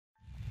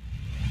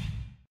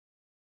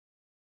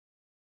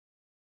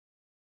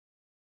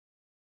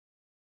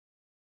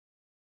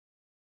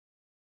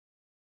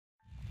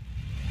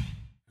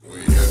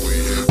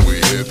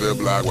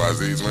the block, watch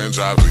these wind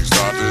chops, we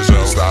start the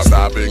show. Stop,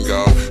 stop and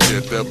go,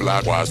 hit the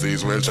block, watch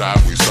these wind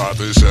chops, we start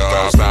the show.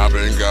 Stop, stop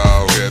and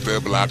go, hit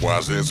the block,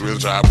 watch this wind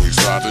chop, we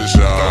start the show.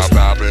 Stop,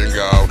 stop and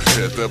go,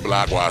 hit the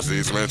block, watch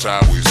these wind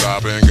chops, we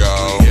stop and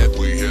go.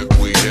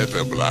 We hit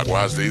the block,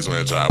 watch these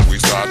wind chops, we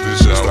start the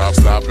show. Stop,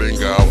 stop and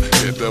go,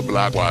 hit the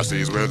block, watch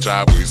these wind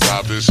chops, we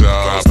stop the show.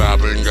 Stop, stop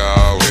and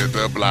go, hit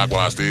the block,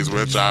 watch these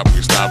wind chops,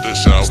 we stop the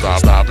show. Stop,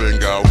 stop and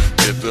go,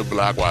 hit the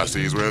block, watch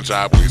these wind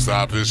chops, we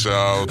stop the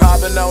show.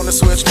 I've been known to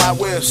switch my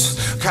whips,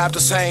 cop the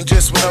same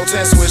just with no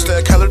 10. Switch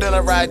the color, then I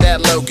ride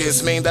that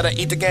locust. Mean that I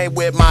eat the game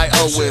with my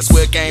O-Wist.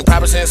 With game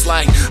proper since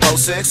like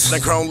 06.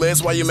 Then chrome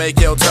lids while you make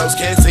your toes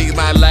kick. See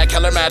my lag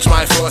color match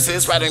my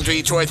forces. Riding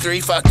Detroit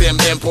 3, fuck them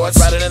imports.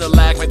 Riding in the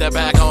lag, make that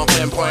back on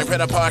pinpoint.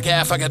 Print a park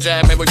half, fuck a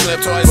jab, maybe we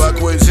flip toys.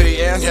 Fuck with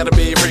GN, gotta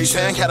be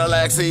reaching.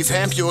 Cadillac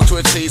C10, fuel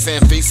twitch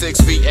season.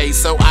 V6, V8,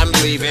 so I'm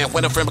leaving.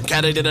 When a friend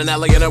Cali did an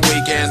alley in a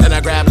weekend. Then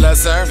I grab the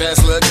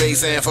service, look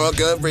decent for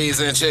good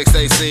reason. Chicks,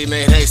 they see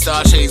me, they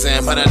start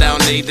cheesing. But I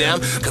don't need them,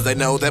 cause they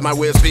know that my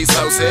whips be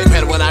so sick.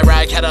 And when I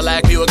ride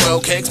Cadillac, Buick go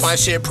kicks. My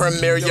shit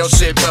premier, your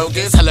shit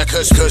bogus. Hella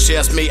kush,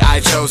 yes, me, I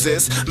chose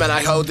this. Man,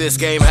 I hold this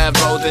game, have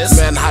hold this.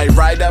 Man, I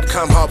ride up,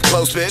 come up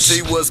close, bitch.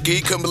 She was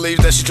geek, couldn't believe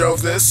that she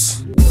drove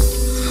this.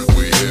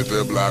 Hit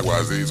the block,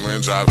 watch these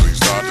wind chops, we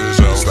start the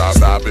show. Stop,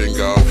 stop and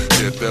go,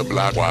 hit the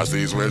block, watch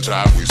these wind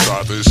chops, we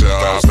start the show.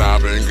 Stop,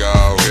 stop and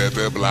go, hit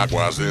the block,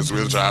 watch this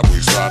wind chop, we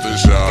start the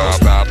show.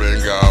 Stop, stop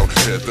and go,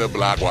 hit the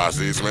block, watch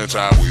these wind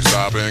chops, we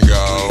stop and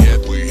go.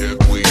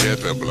 We hit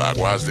the block,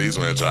 watch these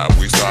wind chops,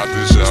 we start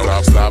the show.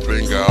 Stop, stop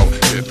and go,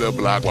 hit the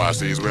block, watch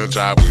these wind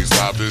chops, we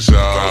stop the show.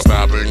 Stop,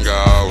 stop and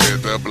go,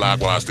 hit the block,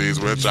 watch these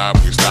wind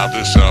chops, we stop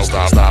the show.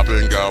 Stop, stop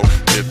and go,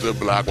 hit the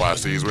block,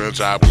 watch these wind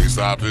chops, we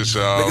stop the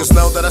show. Niggas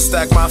know that I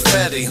stack my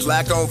Fetty.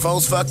 Lack on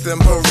foes, fuck them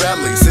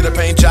Pirelli. See the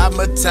paint job,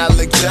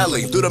 metallic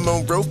jelly. Through the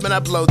moonroof, man, I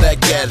blow that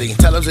Getty.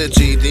 Tell them that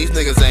G, these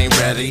niggas ain't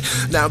ready.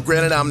 Now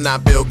granted, I'm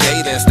not Bill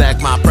Gates and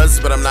stack my presents,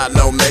 but I'm not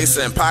no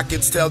Mason.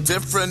 Pockets tell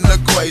different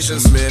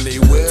equations. Many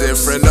whips,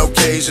 different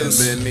occasions.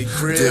 Many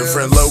cribs,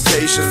 different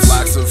locations.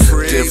 Lots of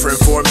free, different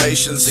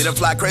formations. See them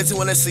fly crazy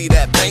when they see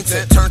that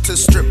painting. Turn to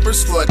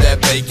strippers for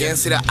that bacon.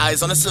 See the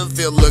eyes on the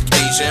Seville look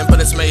Asian, but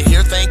it's made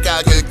here, thank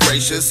God, good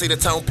gracious. See the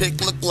tone pick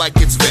look like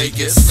it's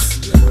Vegas.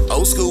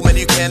 Old school, man,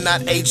 you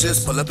cannot age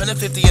this. Pull up in a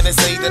 50 and they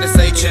say that it's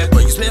ancient.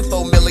 But you spend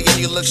 4 million,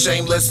 you look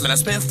shameless. Man, I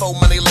spend 4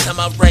 money, look how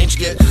my range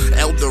get.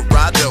 El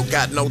Dorado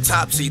got no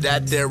top, see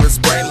that there is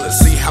brainless.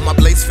 See how my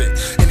blades fit.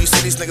 And you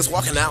see these niggas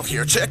walking out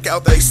here, check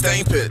out they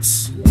stain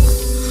pits.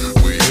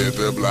 Hit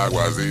the block,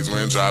 watch these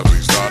wind chops, we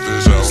start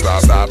the show.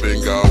 Stop, stop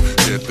and go,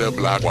 hit the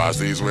block, watch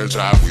these wind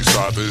chops, we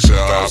start the show.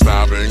 Stop,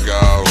 stop and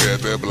go,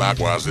 hit the block,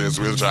 watch this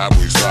wind chop,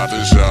 we start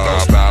the show.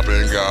 Stop, stop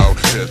and go,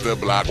 hit the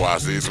block,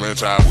 watch these wind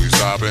chops, we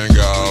stop and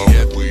go.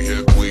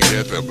 We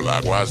hit the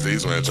block, watch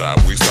these wind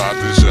chops, we start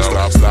the show.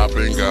 Stop, stop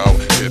and go,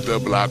 hit the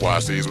block,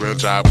 watch these wind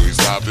chops, we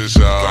stop the show.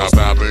 Stop,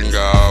 stop and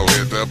go,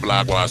 hit the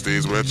block, watch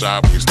these wind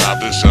chops, we stop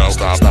the show.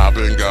 Stop, stop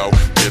and go,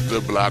 hit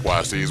the block,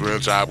 watch these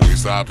wind chops, we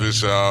stop the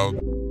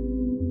show.